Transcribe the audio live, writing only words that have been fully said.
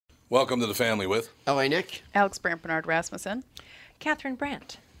Welcome to the family with L.A. Nick, Alex Brandt Bernard Rasmussen, Catherine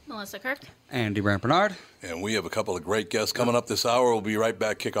Brandt, Melissa Kirk, Andy Brandt Bernard. And we have a couple of great guests coming up this hour. We'll be right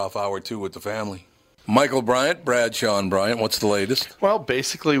back, kickoff hour 2 with the family. Michael Bryant, Bradshaw and Bryant, what's the latest? Well,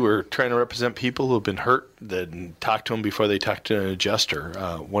 basically, we're trying to represent people who have been hurt, then talk to them before they talk to an adjuster.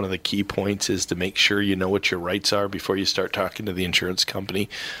 One of the key points is to make sure you know what your rights are before you start talking to the insurance company,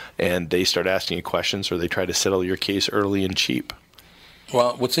 and they start asking you questions or they try to settle your case early and cheap.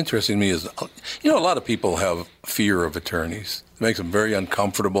 Well, what's interesting to me is, a lot of people have fear of attorneys. It makes them very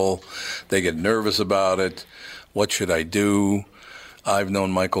uncomfortable. They get nervous about it. What should I do? I've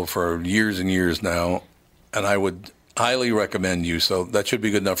known Michael for years and years now, and I would highly recommend you. So that should be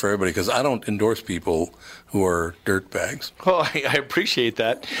good enough for everybody, because I don't endorse people who are dirtbags. Well, I appreciate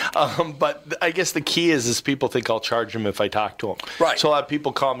that. But I guess the key is people think I'll charge them if I talk to them. Right. So a lot of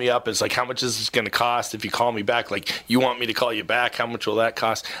people call me up. It's like, how much is this going to cost if you call me back? Like, you want me to call you back? How much will that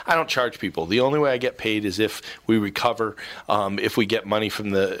cost? I don't charge people. The only way I get paid is if we recover, if we get money from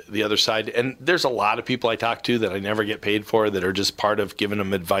the other side. And there's a lot of people I talk to that I never get paid for that are just part of giving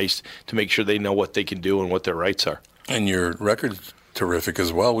them advice to make sure they know what they can do and what their rights are. And your record's terrific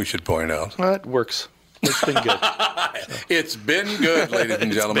as well, we should point out. Well, it works. It's been good. It's been good, ladies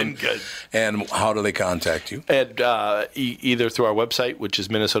and gentlemen. It's been good. And how do they contact you? And either through our website, which is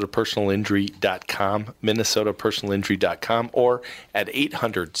minnesotapersonalinjury.com, minnesotapersonalinjury.com, or at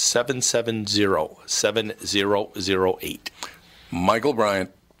 800-770-7008. Michael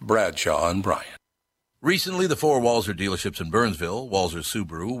Bryant, Bradshaw and Bryant. Recently, the 4 Walser dealerships in Burnsville, Walser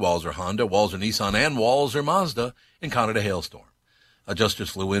Subaru, Walser Honda, Walser Nissan, and Walser Mazda, encountered a hailstorm.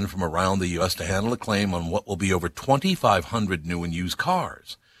 Adjusters flew in from around the U.S. to handle a claim on what will be over 2,500 new and used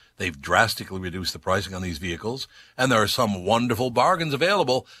cars. They've drastically reduced the pricing on these vehicles, and there are some wonderful bargains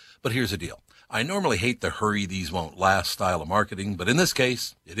available. But here's the deal. I normally hate the hurry these won't last style of marketing, but in this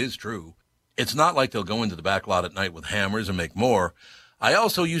case, it is true. It's not like they'll go into the back lot at night with hammers and make more. I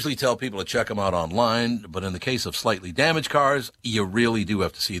also usually tell people to check them out online, but in the case of slightly damaged cars, you really do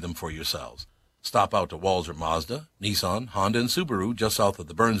have to see them for yourselves. Stop out to Walser Mazda, Nissan, Honda, and Subaru just south of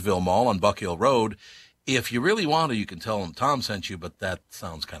the Burnsville Mall on Buck Hill Road. If you really want to, you can tell them Tom sent you, but that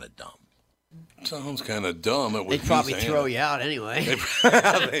sounds kind of dumb. Sounds kind of dumb. they'd probably throw you out anyway.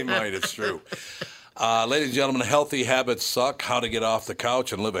 They might, it's true. Ladies and gentlemen, healthy habits suck. How to get off the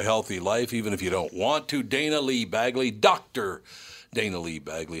couch and live a healthy life, even if you don't want to. Dayna Lee-Baggley, Dr. Dayna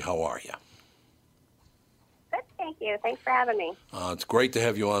Lee-Baggley, how are you? Good, thank you. Thanks for having me. It's great to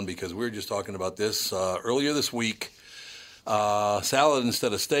have you on, because we were just talking about this earlier this week. Salad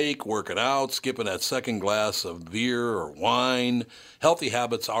instead of steak, working out, skipping that second glass of beer or wine. Healthy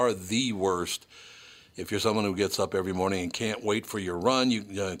habits are the worst. If you're someone who gets up every morning and can't wait for your run, you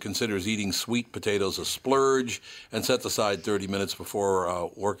considers eating sweet potatoes a splurge and sets aside 30 minutes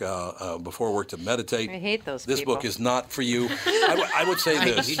before work to meditate. I hate those This people. book is not for you. I would say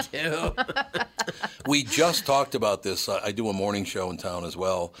this. Me too. We just talked about this. I do a morning show in town as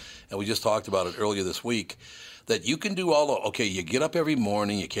well, and we just talked about it earlier this week, that you can do you get up every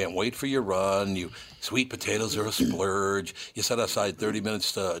morning, you can't wait for your run, sweet potatoes are a splurge, you set aside 30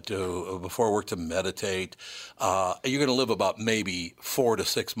 minutes before work to meditate, you're going to live about maybe 4 to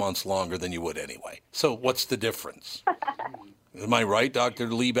 6 months longer than you would anyway. So what's the difference? Am I right, Dr.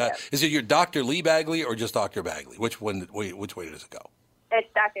 Lee-Baggley? Is it your Dr. Lee-Baggley or just Dr. Bagley? Which way does it go? It's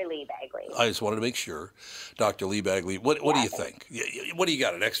Dr. Lee-Baggley. I just wanted to make sure. Dr. Lee-Baggley, what do you think? What do you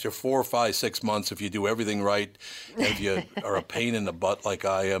got, an extra 4, 5, 6 months if you do everything right? And if you are a pain in the butt like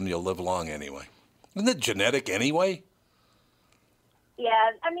I am, you'll live long anyway. Isn't it genetic anyway?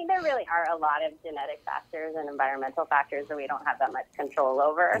 Yeah, I mean, there really are a lot of genetic factors and environmental factors that we don't have that much control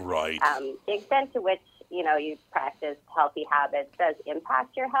over. Right. The extent to which, you practice healthy habits does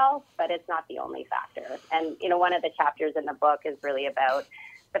impact your health, but it's not the only factor. And, one of the chapters in the book is really about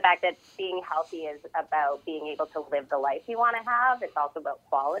the fact that being healthy is about being able to live the life you want to have. It's also about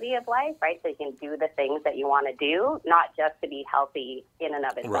quality of life, right? So you can do the things that you want to do, not just to be healthy in and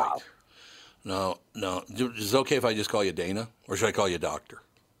of itself. Right. No. Is it okay if I just call you Dayna, or should I call you Doctor?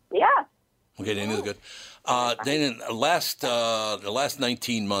 Yeah. Okay, Dayna's good. Dayna, the last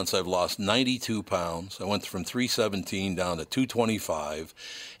 19 months, I've lost 92 pounds. I went from 317 down to 225.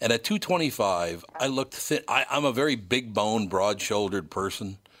 And at 225, I looked thin. I'm a very big-boned, broad-shouldered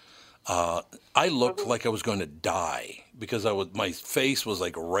person. I looked like I was going to die because my face was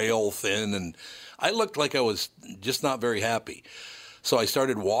like rail thin, and I looked like I was just not very happy. So I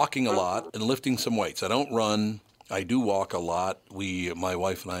started walking a lot and lifting some weights. I don't run. I do walk a lot. My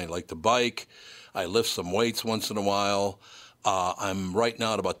wife and I like to bike. I lift some weights once in a while. I'm right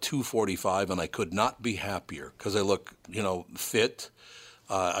now at about 245, and I could not be happier because I look, fit.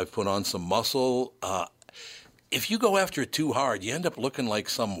 I've put on some muscle. If you go after it too hard, you end up looking like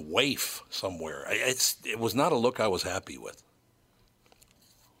some waif somewhere. It was not a look I was happy with.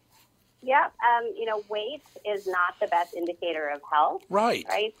 Yeah, weight is not the best indicator of health. Right.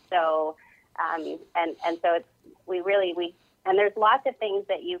 Right. So, and so and there's lots of things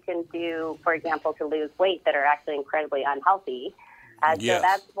that you can do, for example, to lose weight that are actually incredibly unhealthy. Yes. So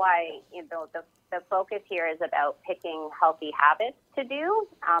that's why the focus here is about picking healthy habits to do,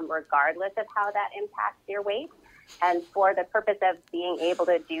 regardless of how that impacts your weight. And for the purpose of being able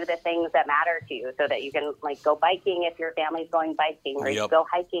to do the things that matter to you, so that you can go biking if your family's going biking, or you go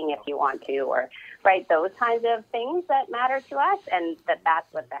hiking if you want to, or those kinds of things that matter to us, and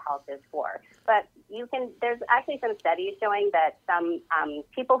that's what the health is for. But there's actually some studies showing that some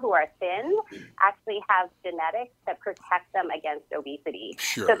people who are thin actually have genetics that protect them against obesity.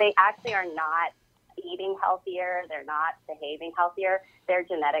 Sure. So they actually are not eating healthier, they're not behaving healthier. Their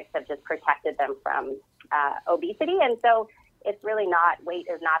genetics have just protected them from obesity, and so it's really not, weight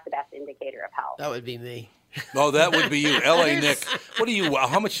is not the best indicator of health. That would be me. Oh, that would be you. L.A. Nick,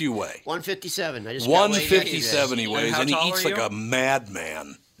 how much do you weigh? 157. I just 157 he weighs, and he eats like you? a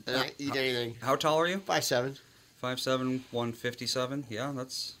madman. I don't eat anything. How tall are you? 5'7". 5'7", 157. Yeah,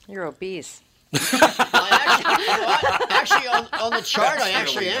 that's... You're obese. Actually, on the chart, I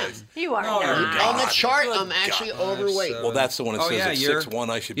actually am. You are. On the chart, I'm actually overweight. Well, that's the one that says at you're 6'1",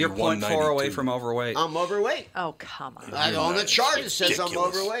 I should be 192. You're 0.4 away from overweight. I'm overweight. Oh, come on. On the chart, it says I'm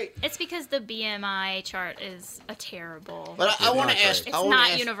ridiculous. overweight. It's because the BMI chart is a terrible. But I want to ask. It's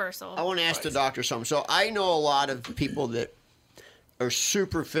not universal. I want to ask the doctor something. So I know a lot of people that are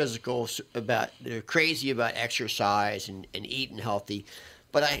super physical, they're crazy about exercise and eating healthy,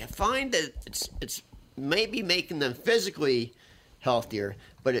 but I find that it's maybe making them physically healthier,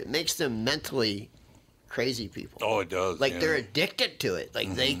 but it makes them mentally crazy people. Oh, it does. They're addicted to it. They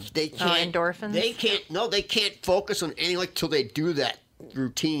can't endorphins? They can't focus on anything till they do that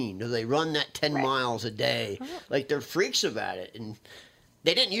routine, or they run that 10 miles a day. They're freaks about it, and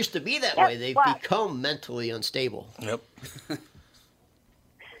they didn't used to be that way. They've become mentally unstable. Yep.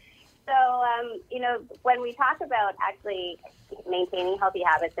 So, when we talk about actually maintaining healthy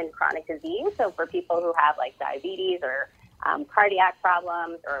habits in chronic disease, so for people who have diabetes or cardiac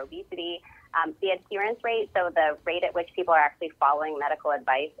problems or obesity, the adherence rate, so the rate at which people are actually following medical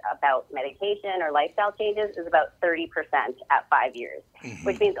advice about medication or lifestyle changes, is about 30% at 5 years,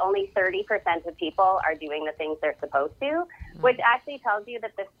 which means only 30% of people are doing the things they're supposed to, which actually tells you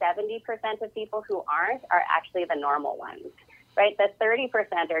that the 70% of people who aren't are actually the normal ones. Right, the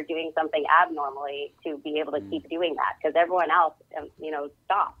 30% are doing something abnormally to be able to keep doing that, because everyone else,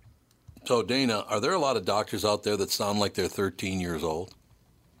 stops. So, Dayna, are there a lot of doctors out there that sound like they're 13 years old?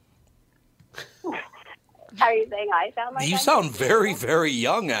 Are you saying I sound like you sound very, very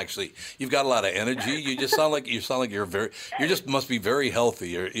young? Actually, you've got a lot of energy. You just sound like you just must be very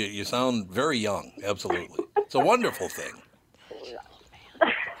healthy. You sound very young. Absolutely, it's a wonderful thing.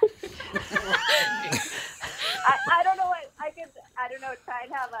 I don't know what I don't know. Try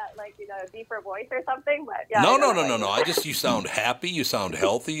and have a deeper voice or something. But yeah. No. You sound happy. You sound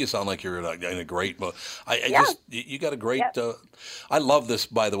healthy. You sound like you're in a great mood. You got a great. I love this,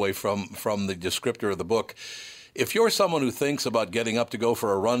 by the way, from the descriptor of the book. If you're someone who thinks about getting up to go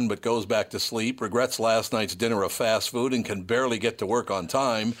for a run but goes back to sleep, regrets last night's dinner of fast food, and can barely get to work on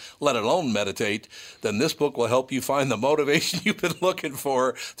time, let alone meditate, then this book will help you find the motivation you've been looking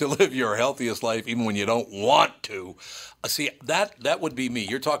for to live your healthiest life even when you don't want to. See, that would be me.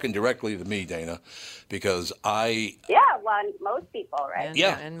 You're talking directly to me, Dayna, because most people, right?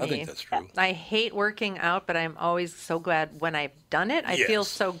 And I think that's true. I hate working out, but I'm always so glad when I've done it. I feel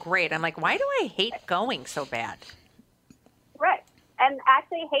so great. I'm like, why do I hate going so bad? Right. And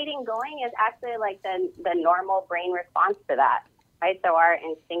actually hating going is actually the normal brain response to that. Right? So our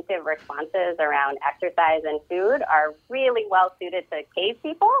instinctive responses around exercise and food are really well suited to cave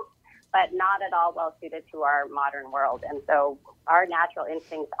people, but not at all well suited to our modern world. And so our natural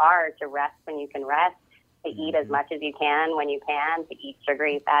instincts are to rest when you can rest, to eat as much as you can when you can, to eat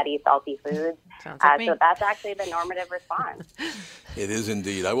sugary, fatty, salty foods. So that's actually the normative response. It is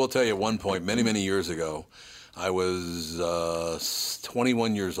indeed. I will tell you at one point, many, many years ago, I was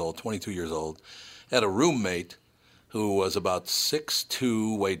 22 years old, had a roommate who was about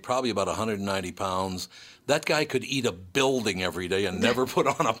 6'2", weighed probably about 190 pounds. That guy could eat a building every day and never put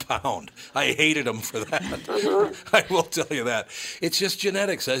on a pound. I hated him for that. I will tell you that. It's just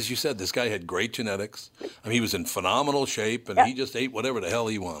genetics. As you said, this guy had great genetics. I mean, he was in phenomenal shape, and he just ate whatever the hell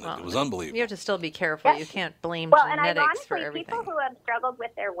he wanted. Well, it was unbelievable. You have to still be careful. You can't blame Well, and genetics for ironically, everything. people who have struggled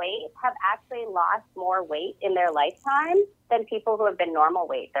with their weight have actually lost more weight in their lifetime than people who have been normal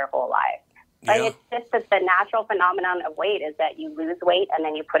weight their whole life. Like, Yeah. it's just that the natural phenomenon of weight is that you lose weight and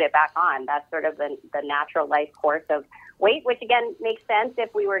then you put it back on. That's sort of the natural life course of weight, which again makes sense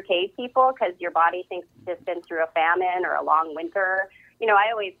if we were cave people, because your body thinks it's just been through a famine or a long winter. You know, I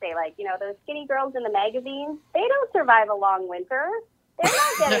always say, like, you know, those skinny girls in the magazines, they don't survive a long winter. They're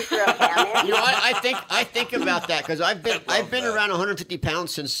not getting through a famine. You know, I think about that because I've been around 150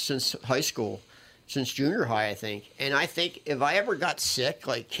 pounds since high school. Since junior high, I think. And I think if I ever got sick,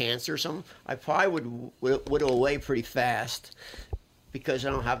 like cancer or something, I probably would whittle away pretty fast because I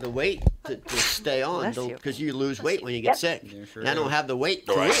don't have the weight to stay on. Bless you. Because you lose weight when you get sick. Yeah, sure And I don't do. have the weight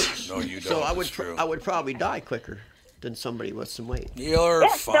to Right. lose. No, you So don't. That's true. I would probably die quicker than somebody with some weight. You're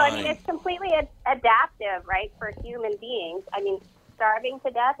Yes, so I mean, fine. it's completely adaptive, right, for human beings. I mean, starving to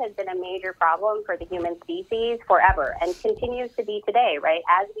death has been a major problem for the human species forever and continues to be today, right?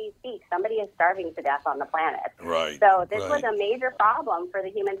 As we speak, somebody is starving to death on the planet. Right. So this was right. a major problem for the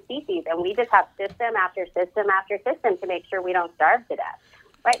human species, and we just have system after system after system to make sure we don't starve to death,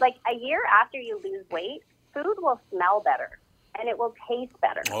 right? Like a year after you lose weight, food will smell better and it will taste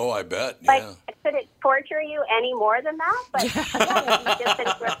better. Oh, I bet. Like, Yeah. could it torture you any more than that? But again, if you just been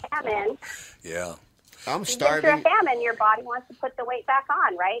through a famine, Yeah. I'm you've been through a starving. famine, your body wants to put the weight back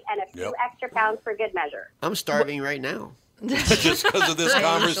on, right? And a few Yep. extra pounds for good measure. I'm starving right now. Just because of this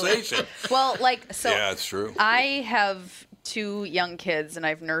conversation. Well, like, so Yeah, it's true. I have 2 young kids and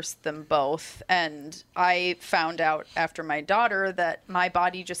I've nursed them both. And I found out after my daughter that my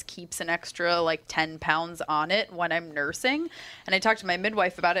body just keeps an extra like 10 pounds on it when I'm nursing. And I talked to my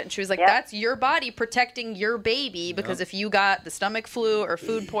midwife about it and she was like, Yep. that's your body protecting your baby because if you got the stomach flu or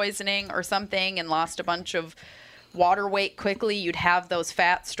food poisoning or something and lost a bunch of water weight quickly, you'd have those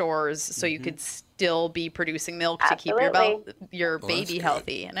fat stores so you could still be producing milk to keep Absolutely. your Well, that's baby good.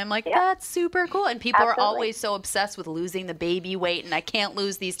 healthy. And I'm like, Yeah. that's super cool. And people are Absolutely. always so obsessed with losing the baby weight and I can't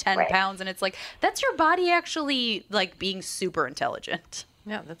lose these 10 Right. pounds. And it's like, that's your body actually like being super intelligent.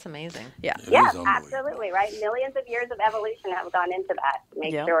 Yeah, that's amazing. Yeah. It Yeah, is unbelievable. absolutely, right? Millions of years of evolution have gone into that to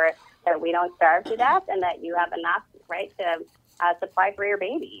make Yeah. sure that we don't starve to death and that you have enough, right, to supply for your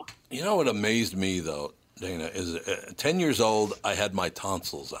baby. You know what amazed me, though, Dayna, is 10 years old, I had my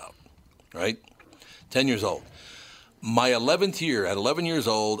tonsils out, right? 10 years old. My 11th year, at 11 years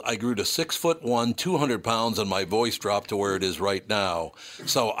old, I grew to 6'1", 200 pounds, and my voice dropped to where it is right now.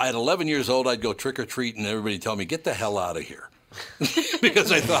 So at 11 years old, I'd go trick-or-treat, and everybody tell me, get the hell out of here.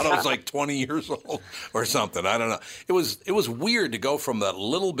 Because I thought I was like 20 years old or something. I don't know. It was weird to go from that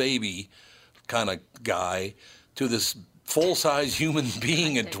little baby kind of guy to this full-size human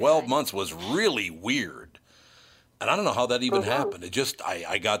being in 12 months was really weird. And I don't know how that even happened. It just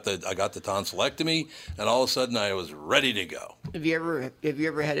I got the tonsillectomy, and all of a sudden I was ready to go. Have you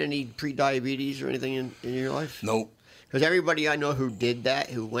ever had any pre-diabetes or anything in your life? Nope. Because everybody I know who did that,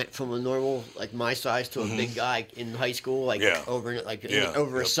 who went from a normal, like my size, to a big guy in high school, like Yeah. over Yeah.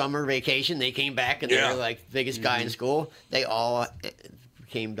 a summer vacation, they came back and they Yeah. were like biggest guy in school. They all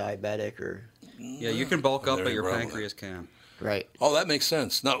became diabetic or Yeah, you can bulk up, There but you your go. pancreas can. right. Oh, that makes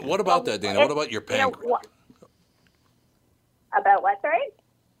sense. Now, what about that, Dayna? What about your pancreas? About what, sorry?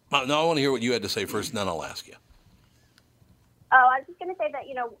 No, I want to hear what you had to say first, and then I'll ask you. Oh, I was just going to say that,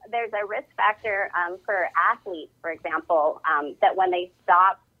 there's a risk factor for athletes, for example, that when they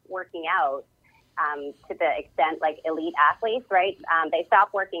stop working out to the extent like elite athletes, right, they stop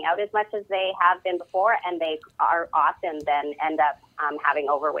working out as much as they have been before, and they are often then end up having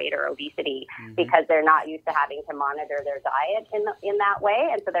overweight or obesity because they're not used to having to monitor their diet in that way.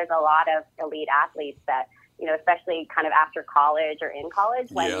 And so there's a lot of elite athletes that, especially kind of after college or in college,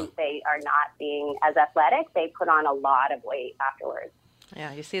 when Yeah. they are not being as athletic, they put on a lot of weight afterwards.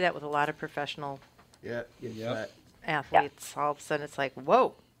 Yeah, you see that with a lot of professional Yeah. Yep. athletes. All of a sudden, it's like,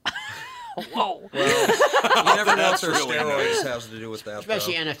 whoa. Whoa. You never know if That's their really steroids nice. has to do with that.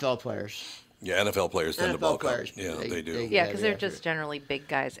 Especially though. NFL players. Yeah, NFL players tend to NFL bulk players, up. Yeah, they do. Yeah, because they're after just generally big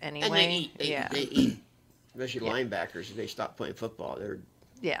guys anyway. And they eat. yeah. They eat. Especially linebackers. If they stop playing football, they're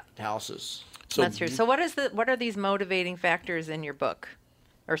Yeah. houses. So- That's true. So what are these motivating factors in your book?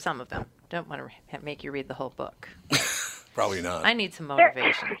 Or some of them. Don't want to make you read the whole book. Probably not. I need some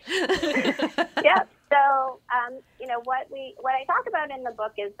motivation. Yeah. So, what I talk about in the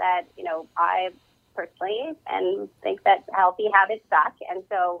book is that, personally and think that healthy habits suck. And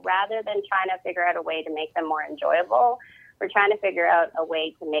so rather than trying to figure out a way to make them more enjoyable, we're trying to figure out a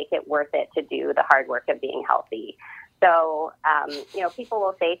way to make it worth it to do the hard work of being healthy. So, people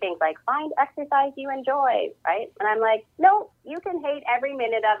will say things like, find exercise you enjoy, right? And I'm like, no, you can hate every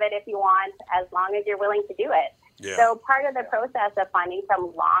minute of it if you want, as long as you're willing to do it. Yeah. So part of the process of finding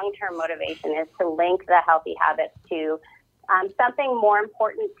some long-term motivation is to link the healthy habits to something more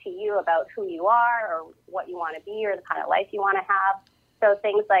important to you about who you are or what you want to be or the kind of life you want to have. So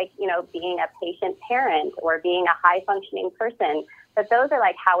things like, being a patient parent or being a high-functioning person, but those are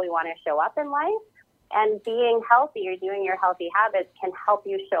like how we want to show up in life. And being healthy or doing your healthy habits can help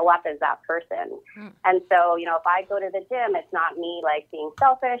you show up as that person. And so, if I go to the gym, it's not me like being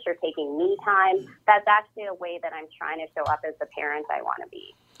selfish or taking me time. That's actually a way that I'm trying to show up as the parent I want to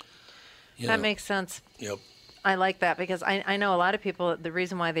be. That makes sense. Yep. I like that because I know a lot of people, the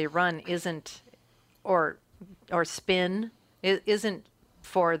reason why they run isn't, or spin, isn't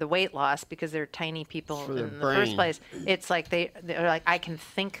for the weight loss because they're tiny people in the first place. It's like they're like, I can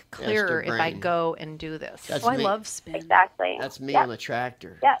think clearer if I go and do this. I love spin. Exactly. That's me on the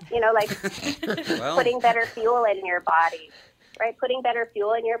tractor. Yeah, putting better fuel in your body, right? Putting better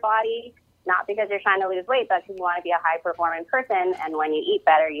fuel in your body, not because you're trying to lose weight, but because you want to be a high-performing person. And when you eat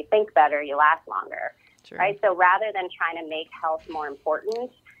better, you think better, you last longer, right? So rather than trying to make health more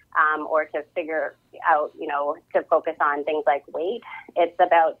important, or to figure out, to focus on things like weight. It's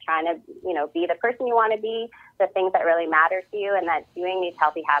about trying to, be the person you want to be, the things that really matter to you, and that doing these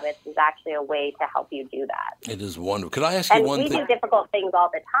healthy habits is actually a way to help you do that. It is wonderful. Could I ask you one thing? And we do difficult things all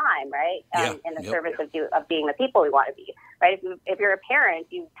the time, right? In the service of being the people we want to be, right? If you're a parent,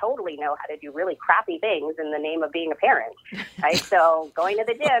 you totally know how to do really crappy things in the name of being a parent, right? So going to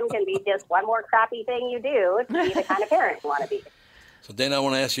the gym can be just one more crappy thing you do to be the kind of parent you want to be. So, Dayna, I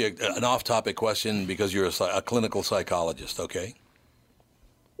want to ask you an off-topic question because you're a clinical psychologist, okay?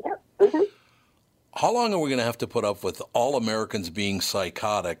 Yep. Mm-hmm. How long are we going to have to put up with all Americans being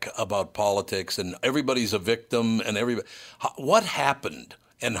psychotic about politics and everybody's a victim and everybody? What happened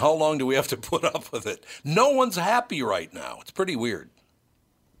and how long do we have to put up with it? No one's happy right now. It's pretty weird.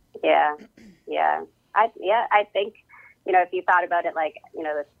 Yeah. I think, if you thought about it like,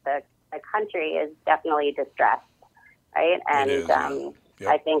 the country is definitely distressed. Right, and it is, Yep.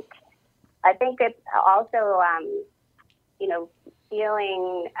 I think it's also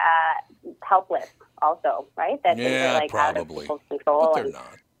feeling helpless. Also, right, that things are like probably. out of people's control, but they're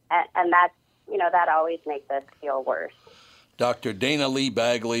not. And that's that always makes us feel worse. Dr. Dayna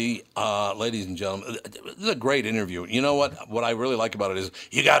Lee-Baggley, ladies and gentlemen, this is a great interview. You know what? What I really like about it is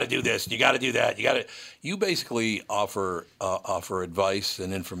you got to do this, you got to do that, You basically offer advice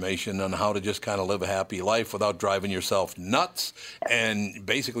and information on how to just kind of live a happy life without driving yourself nuts. And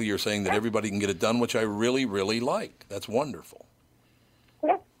basically, you're saying that everybody can get it done, which I really, really like. That's wonderful.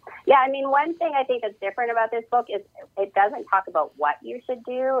 Yeah. I mean, one thing I think that's different about this book is it doesn't talk about what you should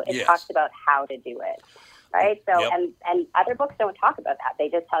do. It talks about how to do it. Right. So, and other books don't talk about that. They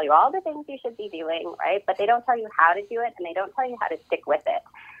just tell you all the things you should be doing. Right. But they don't tell you how to do it, and they don't tell you how to stick with it.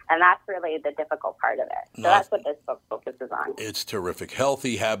 And that's really the difficult part of it. So that's what this book focuses on. It's terrific.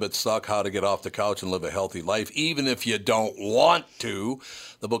 Healthy habits suck. How to get off the couch and live a healthy life, even if you don't want to.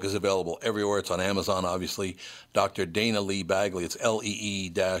 The book is available everywhere. It's on Amazon, obviously. Dr. Dayna Lee-Baggley. It's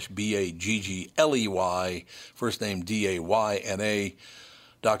Lee-Baggley. First name Dayna.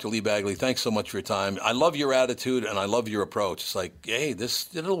 Dr. Lee-Baggley, thanks so much for your time. I love your attitude, and I love your approach. It's like, hey,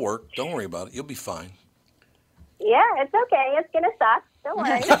 it'll work. Don't worry about it. You'll be fine. Yeah, it's okay. It's going to suck. Don't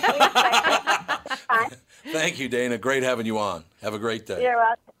worry. Thank you, Dayna. Great having you on. Have a great day. You're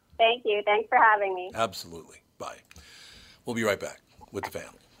welcome. Thank you. Thanks for having me. Absolutely. Bye. We'll be right back with the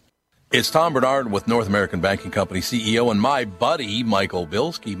family. It's Tom Bernard with North American Banking Company CEO and my buddy, Michael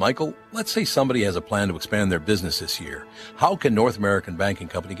Bilski. Michael, let's say somebody has a plan to expand their business this year. How can North American Banking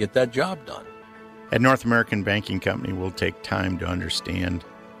Company get that job done? At North American Banking Company, we'll take time to understand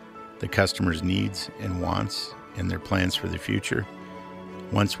the customer's needs and wants and their plans for the future.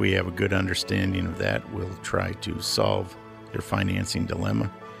 Once we have a good understanding of that, we'll try to solve their financing dilemma.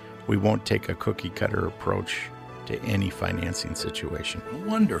 We won't take a cookie-cutter approach to any financing situation.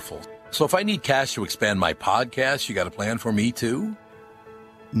 Wonderful. So if I need cash to expand my podcast, you got a plan for me too?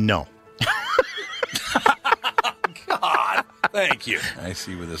 No. God, thank you. I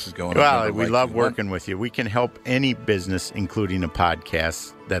see where this is going. Well, we love working with you. We can help any business, including a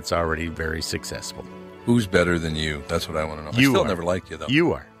podcast that's already very successful. Who's better than you? That's what I want to know. You I still are. Never liked you, though.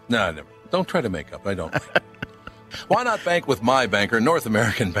 You are. No, I never. Don't try to make up. I don't like it. Why not bank with my banker, North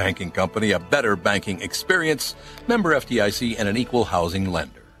American Banking Company, a better banking experience, member FDIC, and an equal housing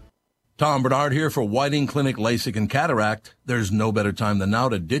lender. Tom Bernard here for Whiting Clinic LASIK and Cataract. There's no better time than now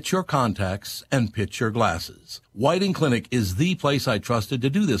to ditch your contacts and pitch your glasses. Whiting Clinic is the place I trusted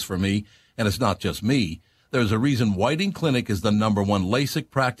to do this for me, and it's not just me. There's a reason Whiting Clinic is the #1 LASIK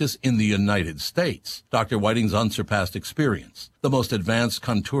practice in the United States. Dr. Whiting's unsurpassed experience, the most advanced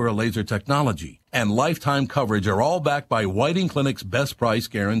Contura laser technology, and lifetime coverage are all backed by Whiting Clinic's best price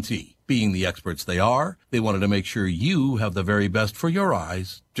guarantee. Being the experts they are, they wanted to make sure you have the very best for your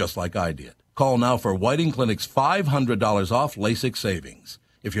eyes, just like I did. Call now for Whiting Clinic's $500 off LASIK savings.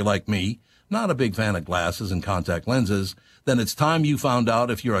 If you're like me, not a big fan of glasses and contact lenses, then it's time you found out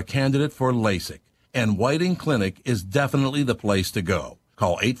if you're a candidate for LASIK. And Whiting Clinic is definitely the place to go.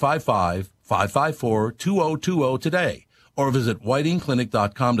 Call 855-554-2020 today, or visit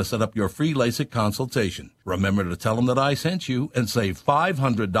whitingclinic.com to set up your free LASIK consultation. Remember to tell them that I sent you and save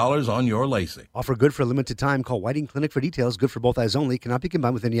 $500 on your LASIK. Offer good for a limited time. Call Whiting Clinic for details. Good for both eyes only. Cannot be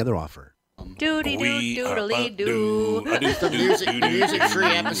combined with any other offer. Doody doo doodly doo. The music-free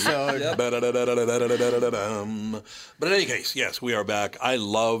episode. But in any case, yes, we are back. I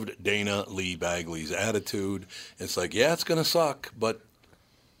loved Dayna Lee-Baggley's attitude. It's like, yeah, it's going to suck, but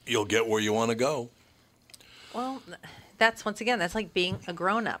you'll get where you want to go. Well, that's like being a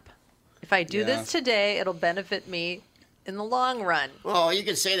grown-up. If I do this today, it'll benefit me in the long run. Well, you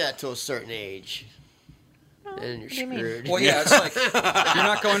can say that to a certain age. And you're screwed. Well, yeah, it's like you're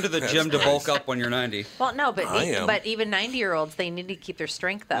not going to the gym to bulk up when you're 90. Well, no, but even 90-year-olds, they need to keep their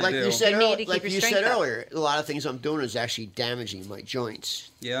strength up. Like you said earlier, a lot of things I'm doing is actually damaging my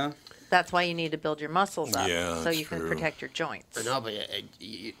joints. Yeah. That's why you need to build your muscles up, so you can true. protect your joints. I know, but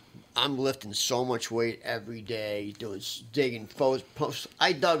I'm lifting so much weight every day, digging posts.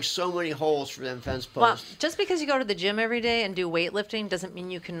 I dug so many holes for them fence posts. Well, just because you go to the gym every day and do weightlifting doesn't mean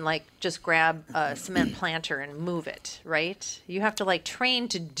you can just grab a cement planter and move it, right? You have to train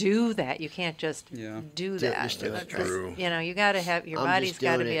to do that. You can't just do that. Just do it. True. You got to have your body's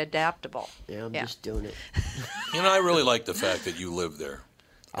got to be adaptable. Yeah, I'm just doing it. I really like the fact that you live there.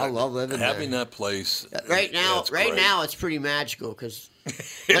 I love living there. Having that place. Right now, it's pretty magical because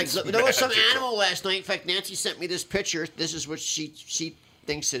there was some animal last night. In fact, Nancy sent me this picture. This is what she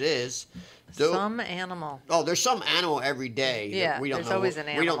thinks it is. Some animal. Oh, there's some animal every day. Yeah, there's always an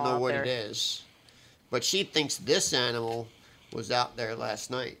animal. We don't know what there. it is, but she thinks this animal was out there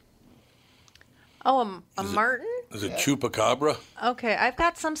last night. Oh, a marten? Is it chupacabra? Okay, I've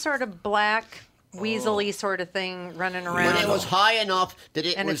got some sort of black weaselly sort of thing running around. When it was high enough that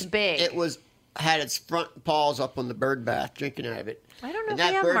it's big. It had its front paws up on the bird bath, drinking out of it. I don't know. And if that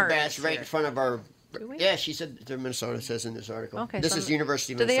we have bird bath's right here. in front of our. Do we? Yeah, she said they're Minnesota. It says in this article. Okay, this is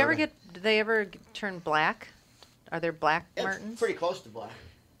University of Minnesota. Do they ever turn black? Are there black martens? Pretty close to black.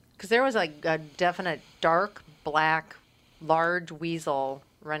 Because there was a definite dark black, large weasel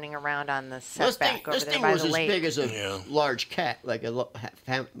running around on the setback over there by the lake. This thing was as big as a large cat, like a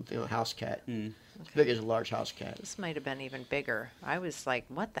house cat. As big as a large house cat. This might have been even bigger. I was like,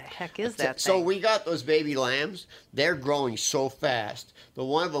 what the heck is that So thing? we got those baby lambs. They're growing so fast. The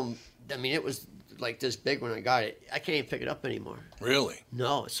one of them, it was like this big when I got it. I can't even pick it up anymore. Really?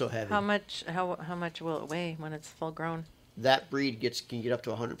 No, it's so heavy. How much will it weigh when it's full grown? That breed can get up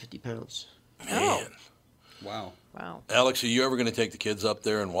to 150 pounds. Man. Wow. Alex, are you ever going to take the kids up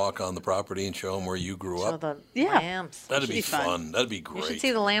there and walk on the property and show them where you grew up? The lambs. That'd be fun. That'd be great. You should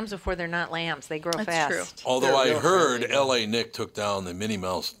see the lambs before they're not lambs. They grow fast. True. Although I heard L.A. Nick took down the Minnie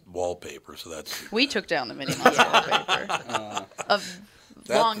Mouse wallpaper, so that's... We took down the Minnie Mouse wallpaper.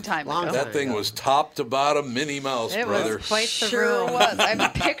 Long time ago. That thing was top to bottom Minnie Mouse, brother. Was quite the Sure room. was. I have a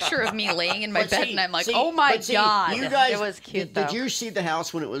picture of me laying in my bed, and I'm like, oh my God. You guys, it was cute, did you see the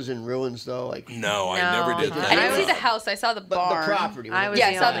house when it was in ruins, though? No, I never did that. I didn't see the house. I saw the barn. The property. I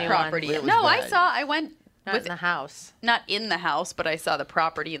saw the property. No, I went Not in the house. Not in the house, but I saw the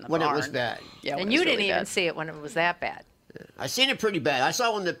property in the barn. When it was bad. Yeah, and you didn't even see it when it was that bad. I seen it pretty bad. I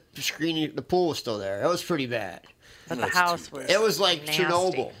saw when the pool was still there. It was pretty bad. But the house was. It was like nasty.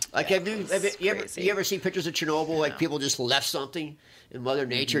 Chernobyl. Like, have you ever seen pictures of Chernobyl? Like people just left something, and Mother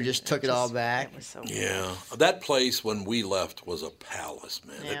Nature just took it all back. It was so Yeah, that place when we left was a palace,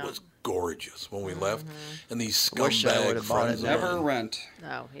 man. Yeah. It was gorgeous when we left, and these Wish I scumbag would've bought friends it. of Never mine. rent.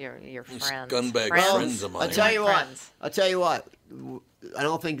 No, your These friends. scumbag Friends? friends of mine. I'll tell you what. I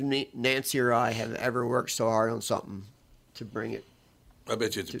don't think Nancy or I have ever worked so hard on something to bring it. I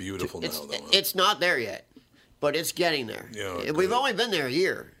bet you it's beautiful now, though. Huh? It's not there yet, but it's getting there. Yeah, We've only been there a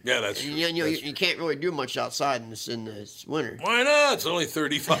year. Yeah, that's true. You can't really do much outside in this winter. Why not? It's only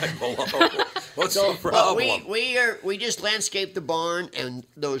 35 below. What's the problem? We just landscaped the barn and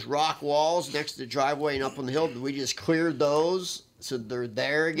those rock walls next to the driveway and up on the hill. We just cleared those So they're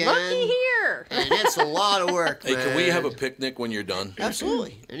there again. Looky here. And it's a lot of work, Hey, man. can we have a picnic when you're done?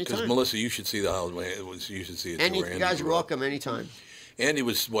 Absolutely. Because Anytime. Melissa, you should see the house. You should see it And too. you where Andy guys are grew up. welcome anytime. Andy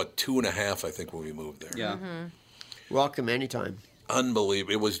was, 2.5, I think, when we moved there. Yeah. Welcome anytime.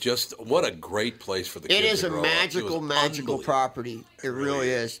 Unbelievable. It was just, what a great place for the kids It is to a grow up. It magical, was magical unbelievable. property. It really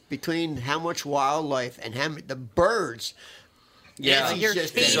is. Between how much wildlife and how many, the birds. Yeah. Nancy's You're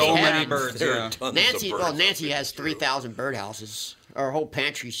just feeding So in many heaven. birds. There are Yeah. tons Nancy, of birds well, up Nancy there. has 3,000 birdhouses. Our whole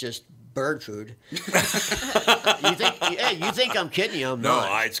pantry's just bird food. you think I'm kidding you? I'm No,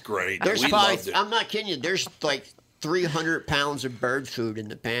 not. it's great. There's we probably, loved it. I'm not kidding you. There's like 300 pounds of bird food in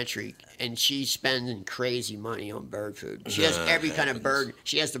the pantry, and she's spending crazy money on bird food. She has every kind of bird.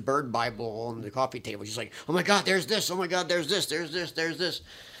 She has the bird Bible on the coffee table. She's like, oh my God, there's this. Oh my God, there's this. There's this. There's this.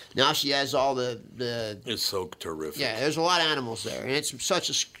 Now she has all the It's so terrific. yeah. There's a lot of animals there, and it's such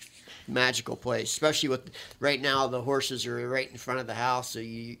a magical place. Especially with right now, the horses are right in front of the house, so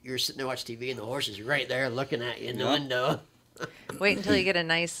you're sitting there watching TV, and the horses are right there looking at you in the window. Wait until you get a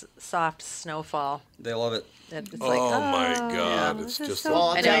nice, soft snowfall. They love it. It's like, Oh, my God. this It's is just so Well,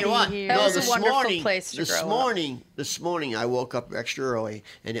 I'll pretty tell you what. here. That was a this wonderful morning, place to this grow up. morning, I woke up extra early,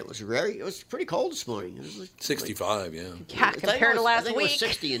 and it was pretty cold this morning. It was like, 65, yeah. Yeah, I think it compared to was- I last think it was week.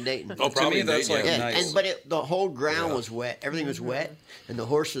 60 in Dayton. Oh, probably me, that's like yeah. nice. But the whole ground was wet. Everything was wet, and the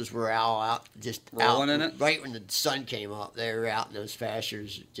horses were all out, just Rolling out, in it? right when the sun came up. They were out in those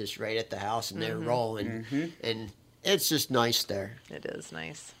pastures, just right at the house, and they were rolling. And it's just nice there. It is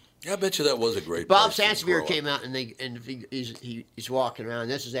nice. Yeah, I bet you that was a great Bob place to Sansevier grow up. came out, and he's walking around.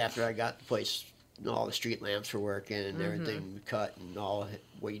 This is after I got the place, all the street lamps were working, and everything cut and all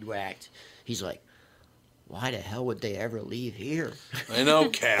weed whacked. He's like, why the hell would they ever leave here? I know,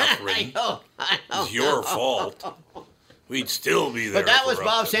 Catherine. I know. It's your fault. We'd still be there. But that if was we're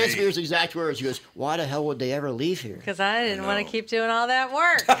Bob up to me. Sansevier's exact words. He goes, why the hell would they ever leave here? Because I didn't want know. to keep doing all that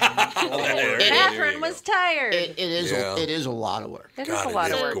work. There you Catherine go. was tired. It is Yeah. it is a lot of work. It is God, a it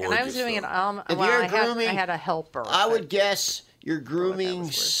lot of is work, and I was gorgeous, doing it though. all. If Well, you're I grooming, had a helper. I but- would guess you're was grooming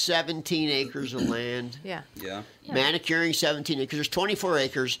worth. 17 acres of land. Yeah. Yeah. Manicuring 17 acres. There's 24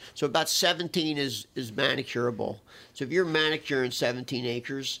 acres, so about 17 is manicurable. So if you're manicuring 17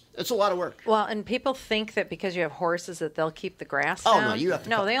 acres, that's a lot of work. Well, and people think that because you have horses that they'll keep the grass Oh, down. no, you have to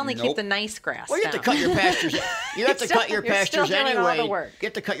No, cut- they only keep Nope. the nice grass Well, you have to down. cut your pastures. You have to cut your You're still pastures doing all the anyway. work. You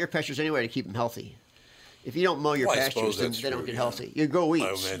have to cut your pastures anyway to keep them healthy. If you don't mow your Well, I pastures, suppose then that's they don't true, get yeah. healthy. You grow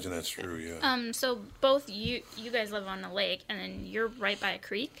weeds. I imagine that's true, yeah. So both you guys live on the lake, and then you're right by a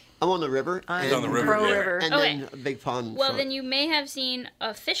creek. I'm on the river. I'm on the river, Crow yeah. River. And Okay. then a big pond. in Well, front. then you may have seen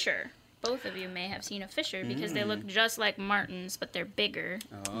a fisher. Both of you may have seen a fisher because they look just like martins, but they're bigger,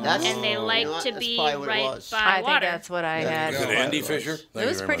 That's, and they like you know what? to That's be probably what it right was. by I think water. that's what I had. Is it Andy Fisher? It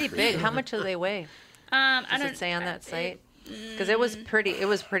was pretty big. How much do they weigh? I Does don't it say on that site? Because it was pretty. It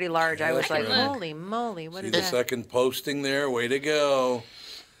was pretty large. I was I like, can look. holy moly, what See is the that? second posting there? Way to go.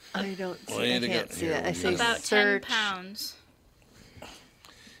 I don't see. Way I to can't go. see Here that. I we see go. About 10 search. pounds.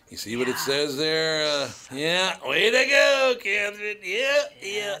 You see what it says there? Yeah, way to go, Catherine.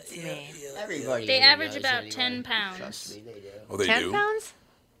 Yeah. Everybody. They here average does about anyway. 10 pounds. Trust me, they do. Oh, they 10 do? pounds?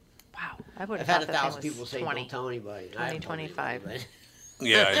 Wow, I would I've have had thought that 1,000 thing people was say, 20. don't tell anybody. 20, 25.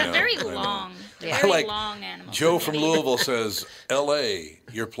 Yeah, I They're know. very I know. long. They're I very like- long animals. Joe from Louisville says, L.A.,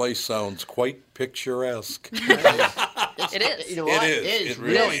 your place sounds quite picturesque. It is. You know what? It is. It is It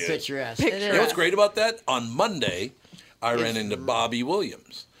really really is. picturesque. It You know is. what's great about that? On Monday, I ran into Bobby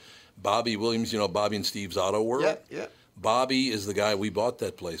Williams. Bobby Williams, you know, Bobby and Steve's Auto World. Yep, yep. Bobby is the guy we bought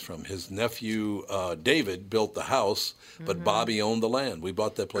that place from. His nephew, David, built the house, but Bobby owned the land. We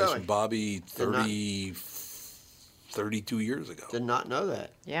bought that place Really? from Bobby Did not- 32 years ago. Did not know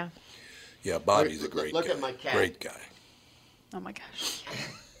that. Yeah. Yeah, Bobby's a Look- great look guy. at my cat. Great guy. Oh my gosh.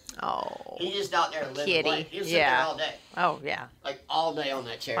 Oh. He's just out there living Kitty. life. He'll sit Yeah. there all day. Oh yeah. Like all day on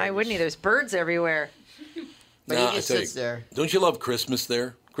that chair. Why wouldn't he? There's birds everywhere. But Nah, he just I tell sits you, there. Don't you love Christmas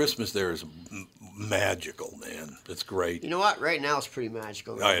there? Christmas there is magical, man. It's great. You know what? Right now it's pretty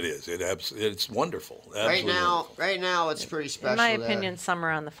magical. Oh, it is. It's wonderful. Right Absolutely right now it's pretty special. In my there. opinion, summer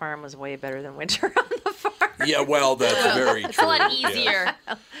on the farm was way better than winter on the farm. Yeah, well, that's very It's true. a lot Yeah. easier.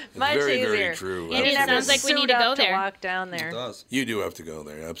 It's Much very, easier. very true. And it Absolutely. sounds like we need Suit to up go there. walk down there. It does. You do have to go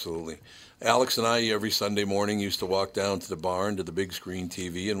there, absolutely. Alex and I, every Sunday morning, used to walk down to the barn to the big screen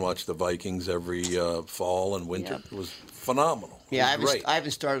TV and watch the Vikings every fall and winter. Yep. It was phenomenal. It Yeah, was great. I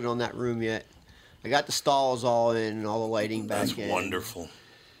haven't started on that room yet. I got the stalls all in and all the lighting back That's in. wonderful.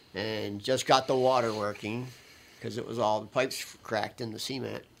 And just got the water working because it was all the pipes cracked in the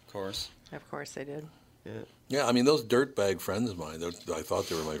cement. Of course. Of course they did. Yeah. Yeah, I mean, those dirtbag friends of mine, I thought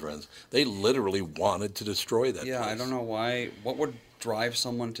they were my friends, they literally wanted to destroy that place. I don't know why. What would drive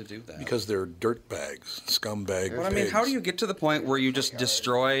someone to do that? Because they're dirtbags, scumbag But I mean, how do you get to the point where you just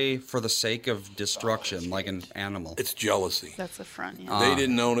destroy for the sake of destruction, like an animal? It's jealousy. That's the front. They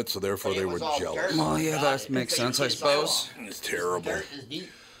didn't own it, so therefore they were jealous. Well, yeah, that makes sense, I suppose. It's terrible.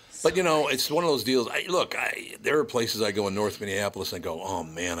 But, it's one of those deals. There are places I go in North Minneapolis and I go, oh,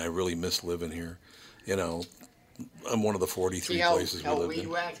 man, I really miss living here. I'm one of the 43 places we live in.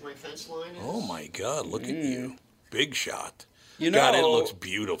 Whacked my fence line is? Oh, my God, look at you. Big shot. God, it looks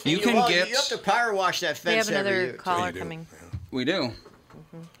beautiful. You have to power wash that fence. We have every another year. caller coming. We do.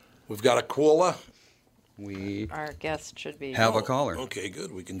 Mm-hmm. We've got a caller. Our guest should be. Have a caller. Okay,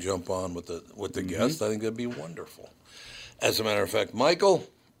 good. We can jump on with the guest. I think that'd be wonderful. As a matter of fact, Michael.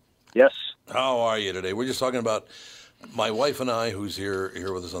 Yes. How are you today? We're just talking about my wife and I, who's here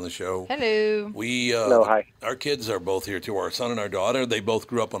with us on the show. Hello. Hello, hi. Our kids are both here too. Our son and our daughter. They both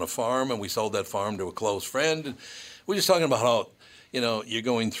grew up on a farm, and we sold that farm to a close friend. And we're just talking about how you're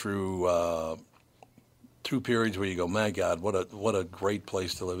going through periods where you go, my God, what a great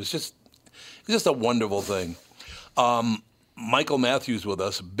place to live. It's just a wonderful thing. Michael Matthews with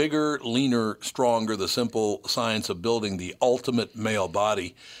us, bigger, leaner, stronger, the simple science of building the ultimate male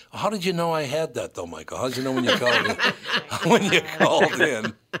body. How did you know I had that, though, Michael? How did you know when you called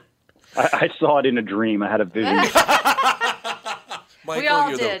in? I saw it in a dream. I had a vision. Michael, we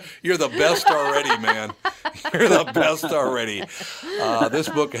all did. You're the best already, man. You're the best already. This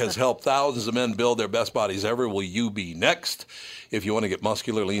book has helped thousands of men build their best bodies ever. Will you be next? If you want to get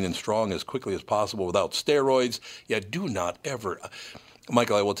muscular, lean, and strong as quickly as possible without steroids, do not ever.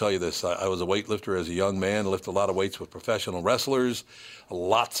 Michael, I will tell you this. I was a weightlifter as a young man, lifted a lot of weights with professional wrestlers,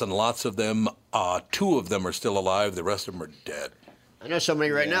 lots and lots of them. 2 of them are still alive. The rest of them are dead. I know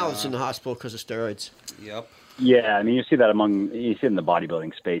somebody right now that's in the hospital because of steroids. Yep. Yeah, I mean, you see that you see it in the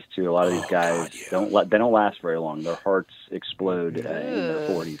bodybuilding space too. A lot of these guys don't last very long. Their hearts explode in their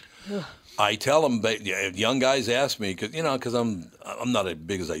 40s. I tell them, young guys ask me, because I'm not as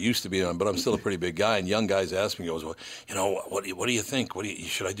big as I used to be, but I'm still a pretty big guy. And young guys ask me, what do you think?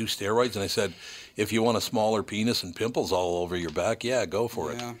 should I do steroids? And I said, if you want a smaller penis and pimples all over your back, go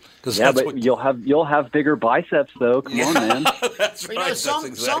for it. But you'll have bigger biceps though. Come on, man. That's right. That's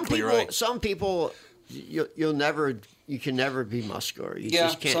exactly right. Some people, you can never be muscular. You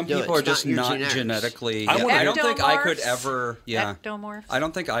just can't some do people it. are just not genetically. I don't think I could ever. Ectomorphs. I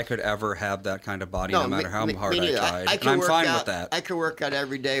don't think I could ever have that kind of body, no matter how hard I tried. I and I'm fine with that. I could work out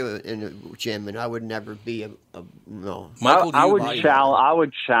every day in the gym, and I would never be no. Michael, I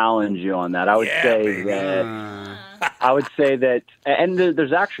would challenge you on that. I would say that. I would say that, and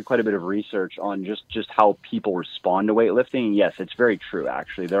there's actually quite a bit of research on just how people respond to weightlifting. And yes, it's very true,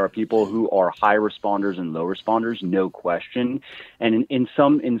 actually. There are people who are high responders and low responders, no question. And in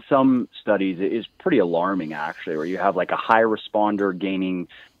some studies, it is pretty alarming, actually, where you have like a high responder gaining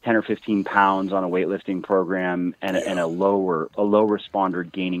 10 or 15 pounds on a weightlifting program and a low responder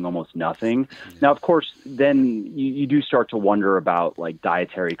gaining almost nothing. Now, of course, then you do start to wonder about like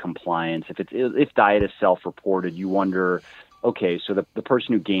dietary compliance. If diet is self-reported, you wonder, okay, so the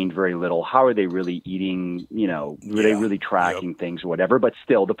person who gained very little, how are they really eating? Were they really tracking things or whatever? But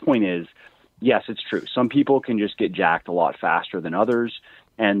still, the point is, yes, it's true. Some people can just get jacked a lot faster than others.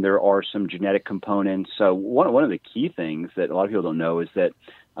 And there are some genetic components. So one of the key things that a lot of people don't know is that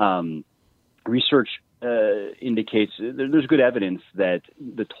research indicates there's good evidence that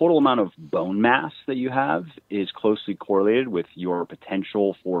the total amount of bone mass that you have is closely correlated with your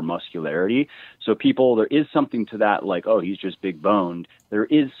potential for muscularity. So there is something to that, like, oh, he's just big boned. There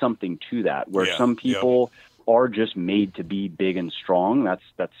is something to that where some people are just made to be big and strong.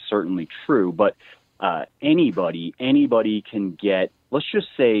 That's certainly true. But anybody can get, let's just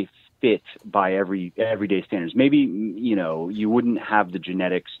say, fit by everyday standards. Maybe, you wouldn't have the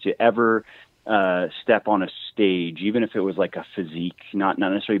genetics to ever step on a stage, even if it was like a physique, not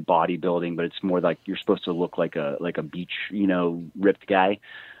necessarily bodybuilding, but it's more like you're supposed to look like a beach, ripped guy.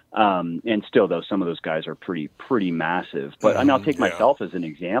 And still, though, some of those guys are pretty massive. But I'll take myself as an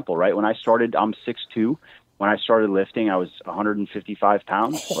example, right? When I started, I'm 6'2". When I started lifting, I was 155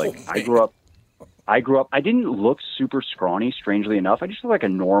 pounds. I grew up, I didn't look super scrawny, strangely enough. I just look like a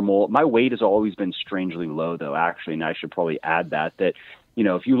normal, my weight has always been strangely low, though, actually, and I should probably add that,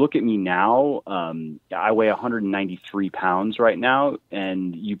 if you look at me now, I weigh 193 pounds right now,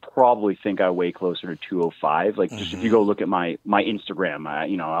 and you probably think I weigh closer to 205. Like, just if you go look at my Instagram,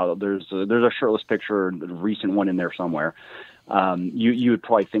 there's a shirtless picture, a recent one in there somewhere. you would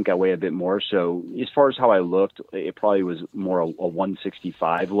probably think I weigh a bit more. So as far as how I looked, it probably was more a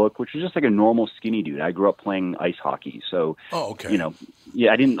 165 look, which was just like a normal skinny dude. I grew up playing ice hockey, so okay.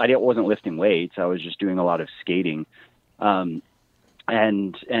 I wasn't lifting weights. I was just doing a lot of skating. And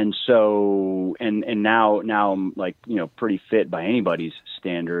now I'm like, pretty fit by anybody's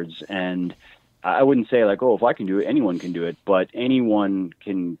standards. And I wouldn't say like, if I can do it, anyone can do it, but anyone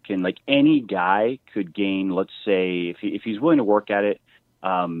can like any guy could gain, let's say if he's willing to work at it,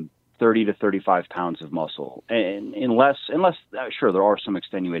 30 to 35 pounds of muscle. And unless sure, there are some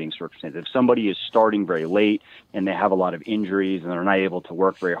extenuating circumstances. If somebody is starting very late and they have a lot of injuries and they're not able to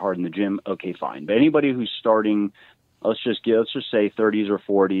work very hard in the gym, okay, fine. But anybody who's starting, let's just say 30s or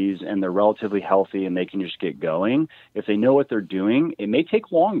 40s, and they're relatively healthy and they can just get going. If they know what they're doing, it may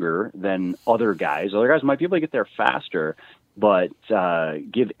take longer than other guys. Other guys might be able to get there faster, but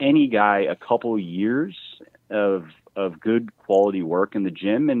give any guy a couple years of good quality work in the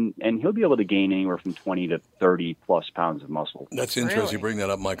gym, and he'll be able to gain anywhere from 20 to 30 plus pounds of muscle. That's interesting. Really? You bring that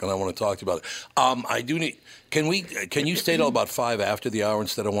up, Michael, and I want to talk to you about it. I do need. Can you stay till about 5 after the hour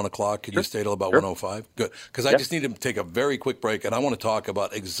instead of 1 o'clock? Can you stay till about 1:05? Good, because I just need to take a very quick break, and I want to talk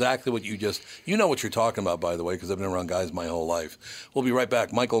about exactly what you know what you're talking about, by the way, because I've been around guys my whole life. We'll be right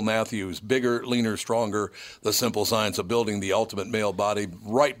back. Michael Matthews, Bigger, Leaner, Stronger: The Simple Science of Building the Ultimate Male Body.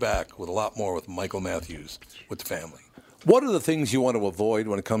 Right back with a lot more with Michael Matthews with the family. What are the things you want to avoid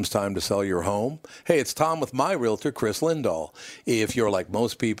when it comes time to sell your home? Hey, it's Tom with my realtor, Chris Lindahl. If you're like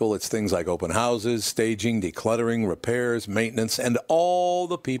most people, it's things like open houses, staging, decluttering, repairs, maintenance, and all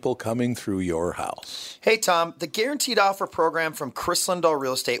the people coming through your house. Hey, Tom, the Guaranteed Offer program from Chris Lindahl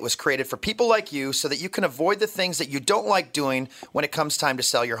Real Estate was created for people like you so that you can avoid the things that you don't like doing when it comes time to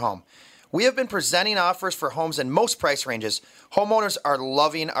sell your home. We have been presenting offers for homes in most price ranges. Homeowners are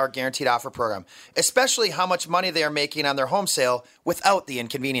loving our Guaranteed Offer program, especially how much money they are making on their home sale without the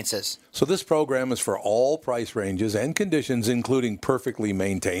inconveniences. So this program is for all price ranges and conditions, including perfectly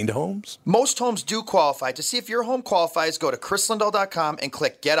maintained homes? Most homes do qualify. To see if your home qualifies, go to chrislindahl.com and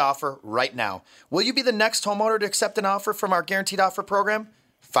click Get Offer right now. Will you be the next homeowner to accept an offer from our Guaranteed Offer program?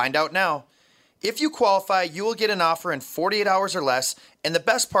 Find out now. If you qualify, you will get an offer in 48 hours or less, and the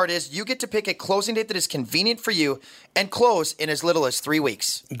best part is you get to pick a closing date that is convenient for you and close in as little as 3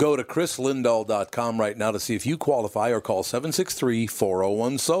 weeks. Go to chrislindahl.com right now to see if you qualify, or call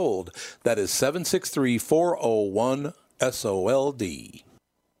 763-401-SOLD. That is 763-401-SOLD.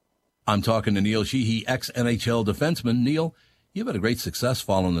 I'm talking to Neil Sheehy, ex-NHL defenseman. Neil, you've had a great success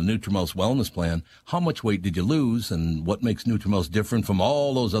following the Nutrimost Wellness Plan. How much weight did you lose, and what makes Nutrimost different from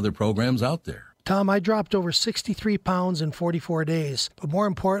all those other programs out there? Tom, I dropped over 63 pounds in 44 days, but more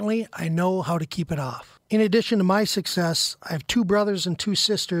importantly, I know how to keep it off. In addition to my success, I have 2 brothers and 2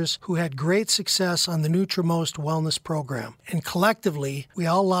 sisters who had great success on the Nutrimost Wellness Program, and collectively, we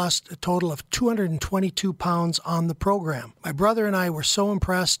all lost a total of 222 pounds on the program. My brother and I were so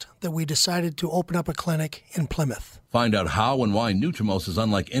impressed that we decided to open up a clinic in Plymouth. Find out how and why Nutrimost is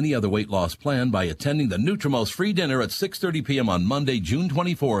unlike any other weight loss plan by attending the Nutrimost free dinner at 6:30 p.m. on Monday, June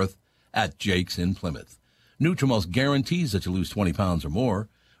 24th at Jake's in Plymouth. Nutrimost guarantees that you lose 20 pounds or more.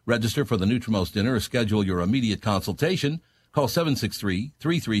 Register for the Nutrimost dinner or schedule your immediate consultation. Call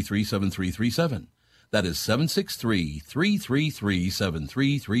 763-333-7337. That is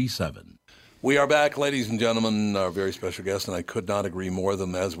 763-333-7337. We are back, ladies and gentlemen. Our very special guest, and I could not agree more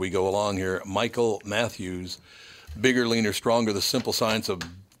than as we go along here, Michael Matthews. Bigger, Leaner, Stronger: The Simple Science of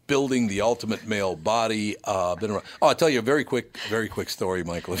Building the Ultimate Male Body. I'll tell you a very quick story,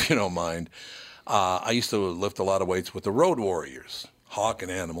 Michael, if you don't mind. I used to lift a lot of weights with the Road Warriors, Hawk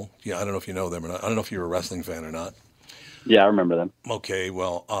and Animal. Yeah, I don't know if you know them or not. I don't know if you're a wrestling fan or not. Yeah, I remember them. Okay,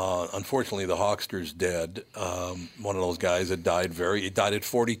 well, unfortunately, the Hawkster's dead. One of those guys that died he died at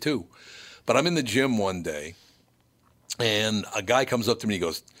 42. But I'm in the gym one day, and a guy comes up to me and he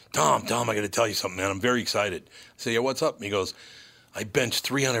goes, Tom, I got to tell you something, man. I'm very excited. I say, yeah, what's up? And he goes, I benched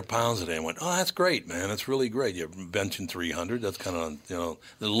 300 pounds today. I went, oh, that's great, man. That's really great. You're benching 300. That's kind of,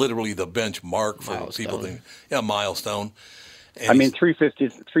 literally the benchmark for people. Milestone. And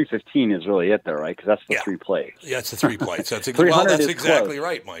 315 is really it, though, right? Because that's the 3 plates. Yeah, it's the 3 plates. That's exactly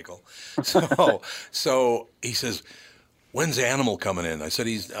right, Michael. So he says, when's Animal coming in? I said,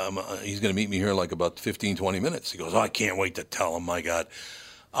 he's going to meet me here in like about 15, 20 minutes. He goes, I can't wait to tell him. My God.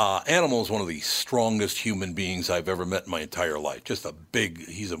 Animal is one of the strongest human beings I've ever met in my entire life. Just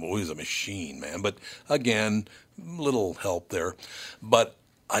he's a machine, man. But again, little help there. But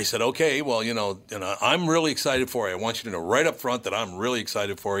I said, okay, well, I'm really excited for you. I want you to know right up front that I'm really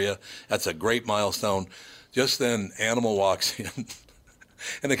excited for you. That's a great milestone. Just then, Animal walks in,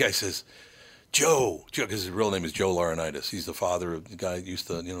 and the guy says, Joe, because his real name is Joe Laurinaitis. He's the father of the guy who used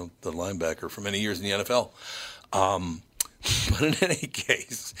to, the linebacker for many years in the NFL. But in any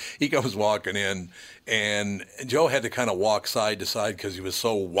case, he comes walking in, and Joe had to kind of walk side to side because he was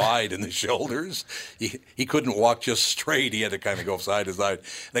so wide in the shoulders. He couldn't walk just straight. He had to kind of go side to side. And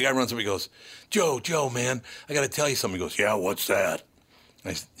the guy runs up and he goes, Joe, man, I got to tell you something. He goes, yeah, what's that?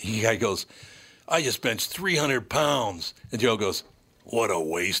 The guy goes, I just benched 300 pounds. And Joe goes, what a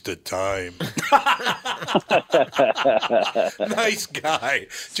waste of time. Nice guy.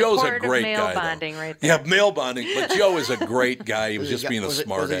 Joe's a great guy. Male bonding right there. Yeah, male bonding. But Joe is a great guy. He was just being a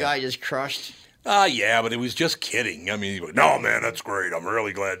smart ass. Was the guy just crushed? Yeah, but it was just kidding. I mean, he goes, no, man, that's great. I'm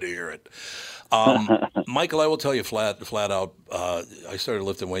really glad to hear it. Michael, I will tell you flat out, I started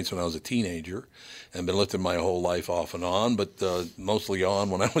lifting weights when I was a teenager and been lifting my whole life off and on, but mostly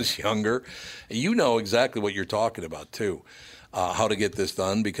on when I was younger. You know exactly what you're talking about, too. How to get this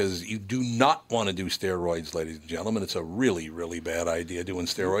done, because you do not want to do steroids, ladies and gentlemen. It's a really, really bad idea doing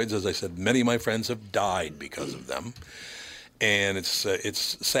steroids. As I said, many of my friends have died because of them, and it's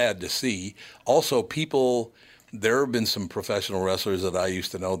sad to see. Also, there have been some professional wrestlers that I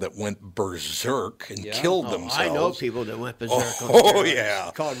used to know that went berserk and killed themselves. I know people that went berserk. Oh yeah.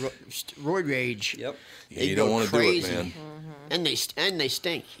 It's called roid rage. Yep. Yeah, you don't want to do it, man. Mm-hmm. And they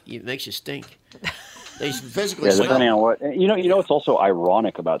stink. It makes you stink. They physically depending on what what's also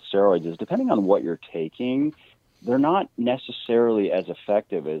ironic about steroids is depending on what you're taking, they're not necessarily as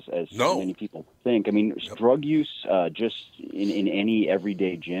effective as many people think. I mean, drug use just in any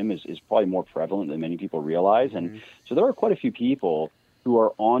everyday gym is probably more prevalent than many people realize, and so there are quite a few people who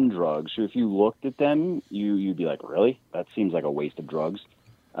are on drugs who, if you looked at them, you'd be like, really? That seems like a waste of drugs.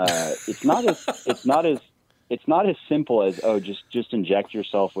 It's not as simple as, just inject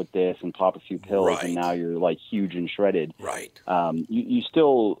yourself with this and pop a few pills and now you're like huge and shredded. Right.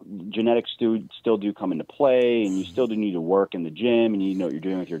 Genetics still do come into play, and you still do need to work in the gym, and you know what you're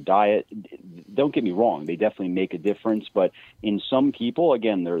doing with your diet. Don't get me wrong. They definitely make a difference, but in some people,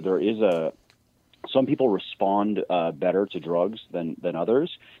 again, some people respond better to drugs than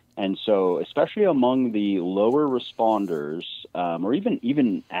others. And so, especially among the lower responders, or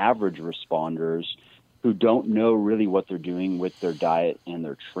even average responders, who don't know really what they're doing with their diet and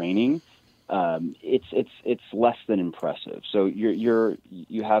their training, it's less than impressive. So you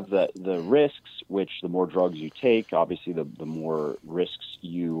have the risks, which the more drugs you take, obviously the more risks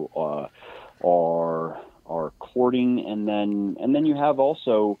you are courting, and then you have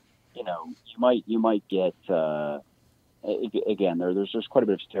also, you might get again there's quite a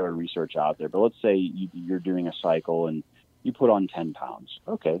bit of steroid research out there, but let's say you're doing a cycle and you put on 10 pounds.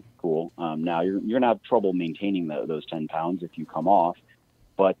 Okay, cool. Now you're going to have trouble maintaining those 10 pounds if you come off,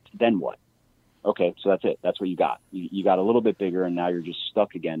 but then what? Okay, so that's it. That's what you got. You got a little bit bigger, and now you're just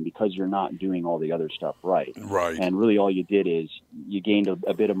stuck again because you're not doing all the other stuff right. Right. And really all you did is you gained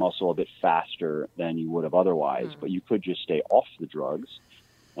a bit of muscle a bit faster than you would have otherwise, but you could just stay off the drugs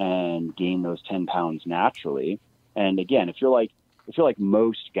and gain those 10 pounds naturally. And again, if you're like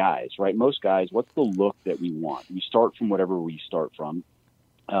most guys, right? Most guys, what's the look that we want? We start from whatever we start from.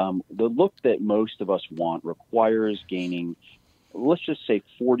 The look that most of us want requires gaining, let's just say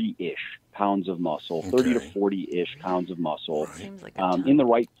 40-ish pounds of muscle, 30 to 40-ish pounds of muscle, in the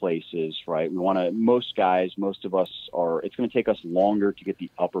right places, right? We want to, most of us it's going to take us longer to get the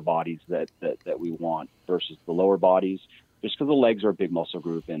upper bodies that we want versus the lower bodies, just because the legs are a big muscle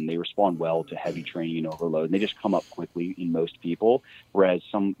group and they respond well to heavy training and overload, and they just come up quickly in most people. Whereas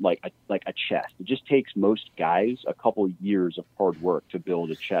some like a chest, it just takes most guys a couple of years of hard work to build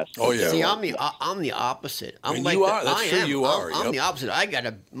a chest. Oh yeah. See, I'm the opposite. I'm you are. That's true. You are. I'm the opposite.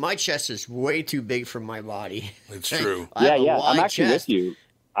 My chest is way too big for my body. It's true. Yeah. I'm actually with you.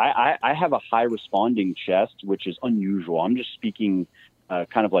 I have a high responding chest, which is unusual. I'm just speaking.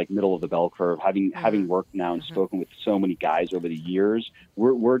 Kind of like middle of the bell curve, having worked now and spoken with so many guys over the years,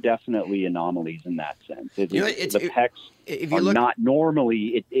 we're definitely anomalies in that sense. The pecs are not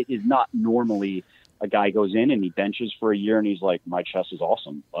normally. It is not normally a guy goes in and he benches for a year and he's like, my chest is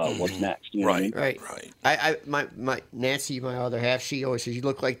awesome. What's next? You know what I mean? Right. My Nancy, my other half, she always says, you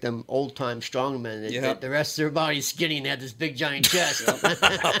look like them old time strongmen. The rest of their body's skinny and they have this big giant chest.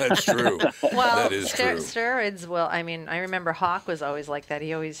 That's true. Well, that is true. Steroids. Well, I mean, I remember Hawk was always like that. He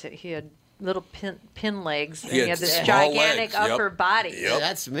had little pin legs, and he had this gigantic upper body. Yep.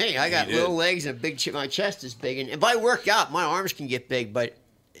 That's me. I got little legs and a big. My chest is big, and if I work out, my arms can get big, but.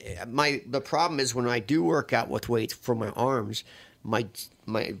 The problem is when I do work out with weights for my arms, my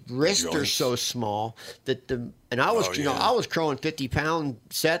wrists are so small that I was curling 50-pound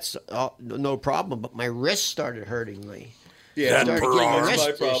sets, no problem, but my wrists started hurting me. Yeah, That started per getting arm. wrist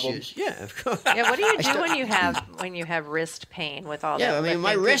My problem. issues. Yeah. Yeah, what do you do when you have wrist pain with all that? Yeah, I mean,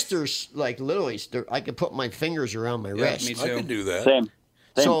 my lifting? wrists are like literally. I can put my fingers around my wrist. me I too. can do that. Same.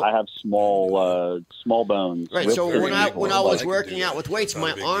 So- I have small bones. Right. with So very when I small when I bones. was can working do out that. with weights, Not a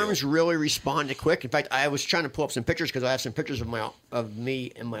my big arms really responded quick. In fact, I was trying to pull up some pictures because I have some pictures of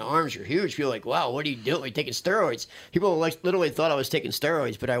me, and my arms are huge. People are like, "Wow, what are you doing? Are you taking steroids?" People literally thought I was taking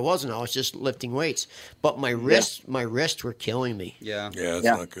steroids, but I wasn't. I was just lifting weights. But my wrists were killing me. Yeah. Yeah, it's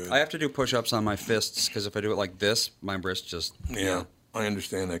Yeah. not good. I have to do push-ups on my fists because if I do it like this, my wrist just Yeah, I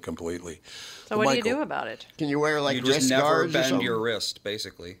understand that completely. So Well, what do you Michael, do about it? Can you wear like you just wrist never guards or bend something? your wrist,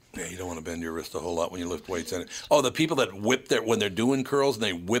 basically. Yeah, you don't want to bend your wrist a whole lot when you lift weights. Oh, the people that whip when they're doing curls and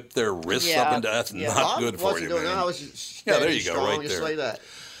they whip their wrists up Yeah. and down, that's Yeah. not good for wasn't you, doing man. that. I was just Yeah, there you steady, go, strong, right just there. like that.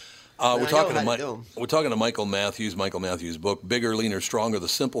 We're I know talking how to to do 'em. we're talking to Michael Matthews' book, Bigger, Leaner, Stronger: The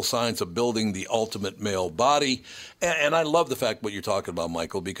Simple Science of Building the Ultimate Male Body. And I love the fact what you're talking about,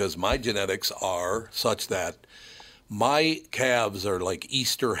 Michael, because my genetics are such that my calves are like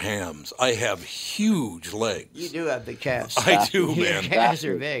Easter hams. I have huge legs. You do have big calves. I do, Your man. calves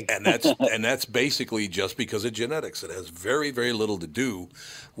are big. And that's basically just because of genetics. It has very, very little to do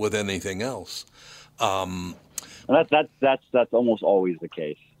with anything else. And that's almost always the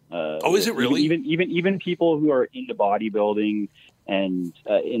case. Oh, is it really? Even people who are into bodybuilding, and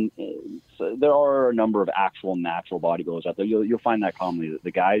so there are a number of actual natural bodybuilders out there. You'll find that commonly.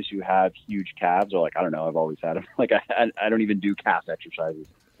 The guys who have huge calves are like, I don't know, I've always had them. Like I don't even do calf exercises.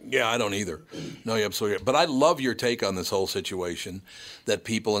 Yeah, I don't either. No, you're absolutely right. But I love your take on this whole situation, that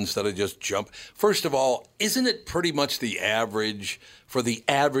people, instead of just jump. First of all, isn't it pretty much the average, for the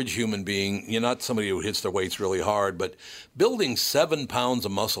average human being, you're not somebody who hits their weights really hard, but building 7 pounds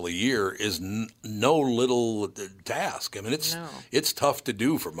of muscle a year is no little task. I mean, it's tough to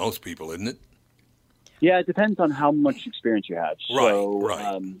do for most people, isn't it? Yeah, it depends on how much experience you have. So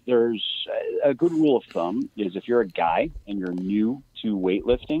Right. There's a good rule of thumb is if you're a guy and you're new to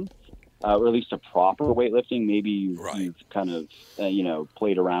weightlifting, or at least to proper weightlifting, maybe you've kind of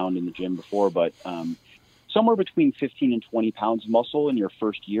played around in the gym before, but somewhere between 15 and 20 pounds of muscle in your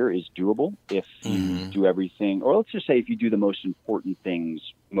first year is doable if you do everything, or let's just say if you do the most important things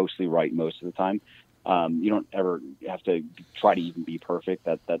mostly right most of the time. You don't ever have to try to even be perfect.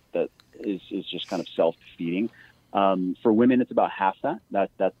 That is just kind of self-defeating. For women, it's about half that.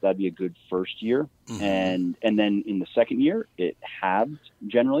 That'd be a good first year, and then in the second year, it halves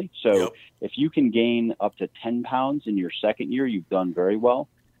generally. So if you can gain up to 10 pounds in your second year, you've done very well.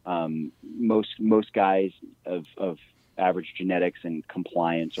 Most guys of average genetics and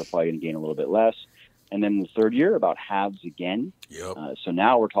compliance are probably going to gain a little bit less. And then the third year, about halves again. So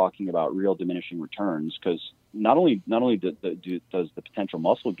now we're talking about real diminishing returns, because not only does the potential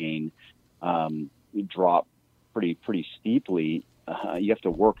muscle gain drop pretty steeply, you have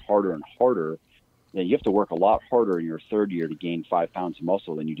to work harder and harder. Then you have to work a lot harder in your third year to gain 5 pounds of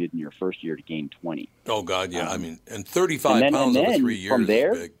muscle than you did in your first year to gain 20. Oh, God, yeah. I mean, and 35 pounds over 3 years from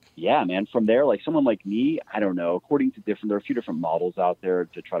there, is big. Yeah, man. From there, like someone like me, I don't know. According to there are a few different models out there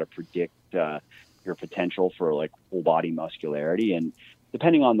to try to predict your potential for like full body muscularity, and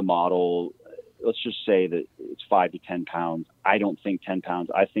depending on the model, let's just say that it's 5 to 10 pounds. I don't think 10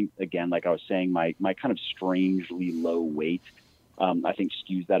 pounds. I think, again, like I was saying, my kind of strangely low weight, I think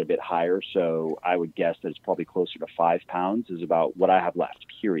skews that a bit higher. So I would guess that it's probably closer to 5 pounds is about what I have left,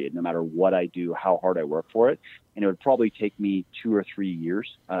 period, no matter what I do, how hard I work for it. And it would probably take me 2 or 3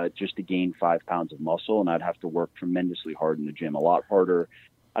 years just to gain 5 pounds of muscle. And I'd have to work tremendously hard in the gym, a lot harder.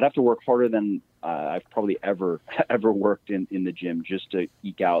 I'd have to work harder than I've probably ever worked in the gym just to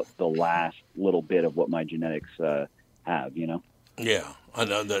eke out the last little bit of what my genetics have, you know? Yeah, I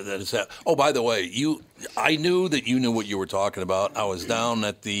know that is that. Oh, by the way, I knew that you knew what you were talking about. I was down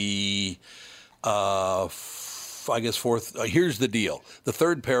at the, fourth. Here's the deal. The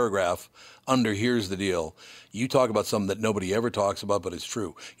third paragraph under "Here's the deal." You talk about something that nobody ever talks about, but it's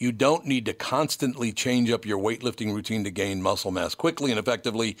true. You don't need to constantly change up your weightlifting routine to gain muscle mass quickly and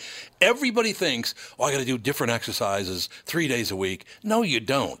effectively. Everybody thinks, I got to do different exercises 3 days a week. No, you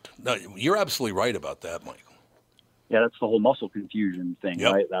don't. No, you're absolutely right about that, Michael. Yeah, that's the whole muscle confusion thing,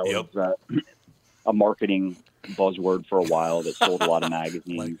 right? That was a marketing buzzword for a while that sold a lot of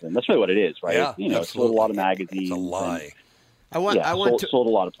magazines, and that's really what it is, right? Yeah, it sold a lot of magazines. It's a lie. Sold a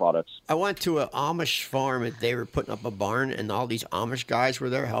lot of products. I went to an Amish farm and they were putting up a barn, and all these Amish guys were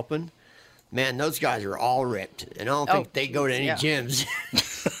there helping. Man, those guys are all ripped, and I don't think they go to any gyms.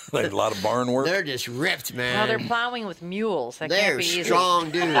 Like a lot of barn work. They're just ripped, man. Well, they're plowing with mules. That They're can't be easy. strong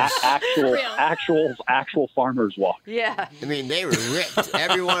dudes. Actual farmers walk. Yeah. I mean, they were ripped.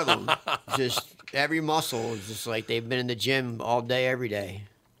 Every one of them. Just every muscle is just like they've been in the gym all day, every day.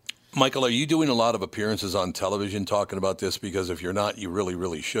 Michael, are you doing a lot of appearances on television talking about this? Because if you're not, you really,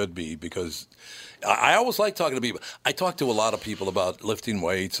 really should be. Because I always like talking to people. I talk to a lot of people about lifting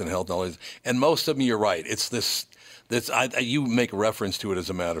weights and health knowledge, and most of them, you're right. It's this. You make reference to it, as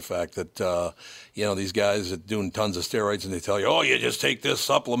a matter of fact, that these guys are doing tons of steroids, and they tell you, "Oh, you just take this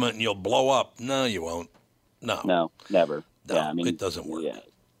supplement and you'll blow up." No, you won't. No, never. No, yeah, I mean, it doesn't work. Yeah.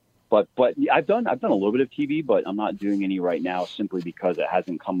 But I've done a little bit of TV, but I'm not doing any right now simply because it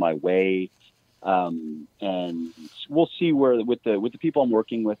hasn't come my way. And we'll see where with the people I'm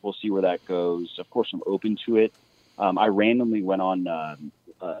working with, we'll see where that goes. Of course, I'm open to it. I randomly went on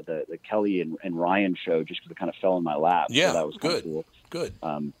the Kelly and Ryan show just because it kind of fell in my lap. Yeah, so that was good. Cool. Good.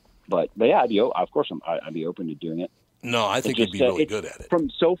 But yeah, of course I'd be open to doing it. No, I think you'd be really good at it. From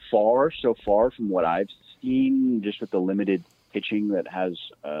so far from what I've seen, just with the limited pitching that has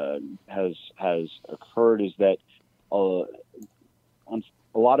occurred, is that on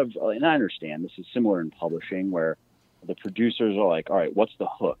a lot of, and I understand this is similar in publishing, where the producers are like, all right, what's the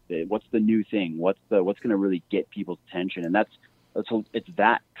hook? What's the new thing? What's going to really get people's attention? And it's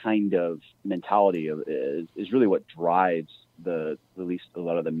that kind of mentality is really what drives at least a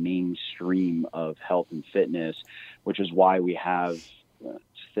lot of the mainstream of health and fitness, which is why we have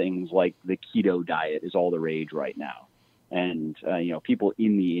things like the keto diet is all the rage right now. And, people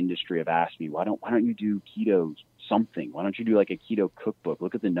in the industry have asked me, why don't you do keto something? Why don't you do like a keto cookbook?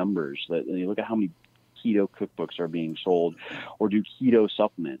 Look at the numbers. Look at how many keto cookbooks are being sold, or do keto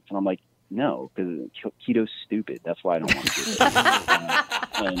supplements. And I'm like, no, because keto's stupid. That's why I don't want to do it.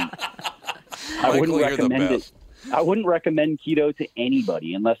 And I wouldn't recommend it. I wouldn't recommend keto to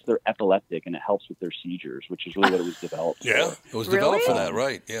anybody unless they're epileptic and it helps with their seizures, which is really what it was developed Yeah, for. it was developed for that,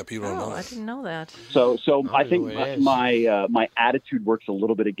 right? Yeah, people don't know that. I didn't know that. So I think my attitude works a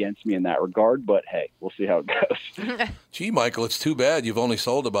little bit against me in that regard, but hey, we'll see how it goes. Gee, Michael, it's too bad you've only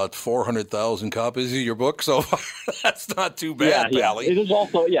sold about 400,000 copies of your book so far. That's not too bad, Pally. It is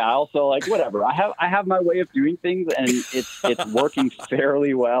also like whatever. I have my way of doing things, and it's working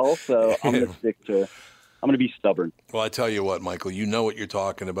fairly well. So I'm going to be stubborn. Well, I tell you what, Michael, you know what you're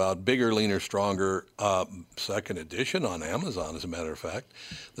talking about. Bigger, Leaner, Stronger, second edition on Amazon, as a matter of fact.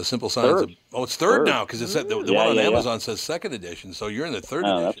 The Simple Science of... Oh, it's third now, because it said the one on Amazon says second edition, so you're in the third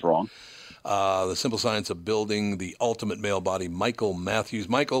edition. Oh, that's wrong. The Simple Science of Building the Ultimate Male Body, Michael Matthews.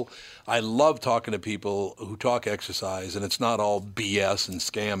 Michael, I love talking to people who talk exercise, and it's not all BS and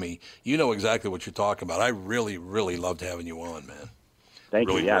scammy. You know exactly what you're talking about. I really, really loved having you on, man. Thank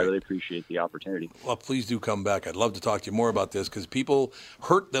really you. Yeah, great. I really appreciate the opportunity. Well, please do come back. I'd love to talk to you more about this because people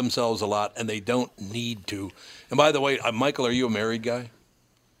hurt themselves a lot and they don't need to. And by the way, Michael, are you a married guy?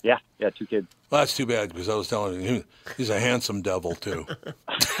 Yeah, 2 kids. Well, that's too bad because I was telling you, he's a handsome devil, too.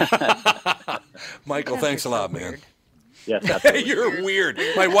 Michael, thanks a lot, man. Yes, absolutely. You're weird.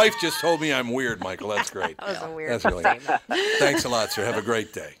 My wife just told me I'm weird, Michael. That's great. That was a weird That's really statement. Thanks a lot, sir. Have a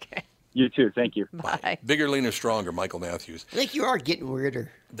great day. Okay. You too. Thank you. Bye. Bigger, Leaner, Stronger, Michael Matthews. I think you are getting weirder.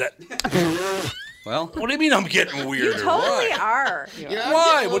 Well, what do you mean I'm getting weirder? You totally Why? are.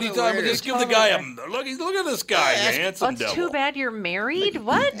 Why? What are you talking about? Just give the guy a look. Look at this guy, you handsome It's devil. too bad you're married.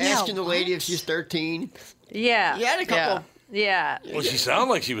 What? Asking the lady if she's 13. Yeah. You had a couple. Yeah. Well, she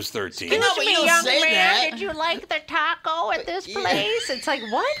sounded like she was 13. No, but you don't young say man, that. did you like the taco at this place? It's like,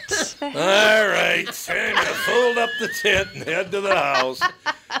 what? All right, time to fold up the tent and head to the house.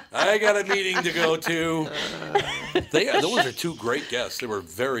 I got a meeting to go to. Those are two great guests. They were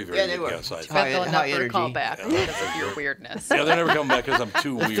very, very good guests. I think. But they'll High never call energy. back because of your weirdness. Yeah, they're never coming back because I'm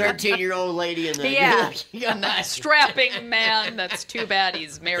too weird. 13-year-old lady in the Yeah. you got nice. Strapping man. That's too bad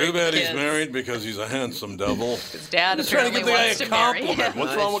he's married. Too bad kids. he's married because he's a handsome devil. His dad Just trying to apparently give the guy wants a to marry compliment. him.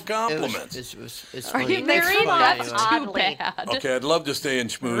 What's wrong with compliments? It's Are funny. you married? That's That's too oddly. bad. Okay, I'd love to stay and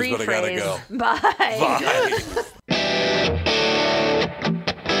schmooze, but I gotta go. Rephrase. Bye. Bye.